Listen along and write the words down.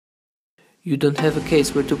You don't have a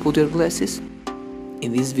case where to put your glasses?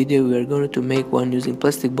 In this video we are going to make one using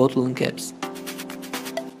plastic bottle and caps.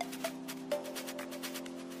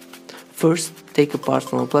 First, take a part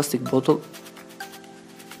from a plastic bottle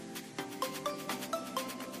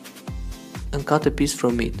and cut a piece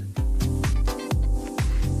from it.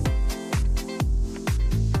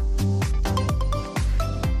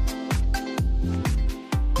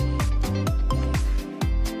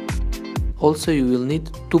 Also, you will need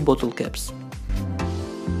 2 bottle caps.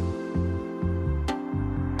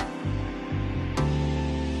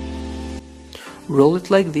 Roll it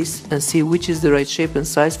like this and see which is the right shape and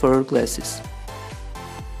size for our glasses.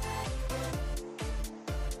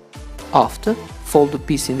 After, fold the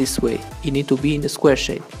piece in this way. You need to be in a square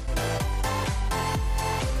shape.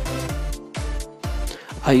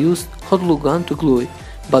 I used hot glue gun to glue it,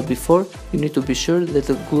 but before you need to be sure that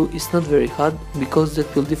the glue is not very hot, because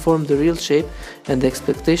that will deform the real shape and the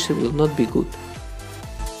expectation will not be good.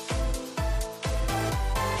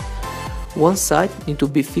 One side needs to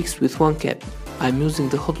be fixed with one cap. I'm using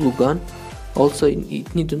the hot glue gun, also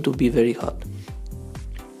it needn't to be very hot.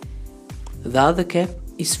 The other cap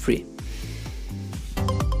is free.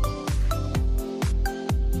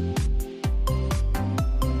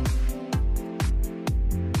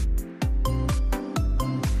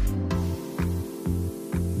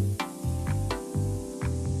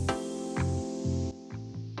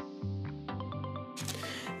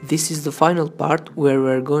 This is the final part where we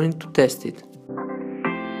are going to test it.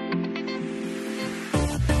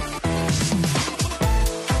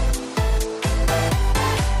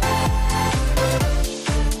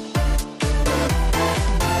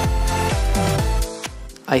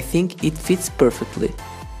 I think it fits perfectly.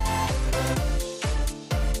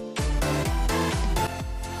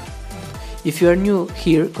 If you are new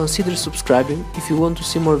here, consider subscribing if you want to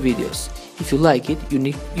see more videos. If you like it,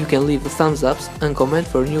 you can leave a thumbs up and comment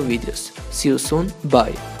for new videos. See you soon,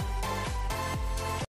 bye!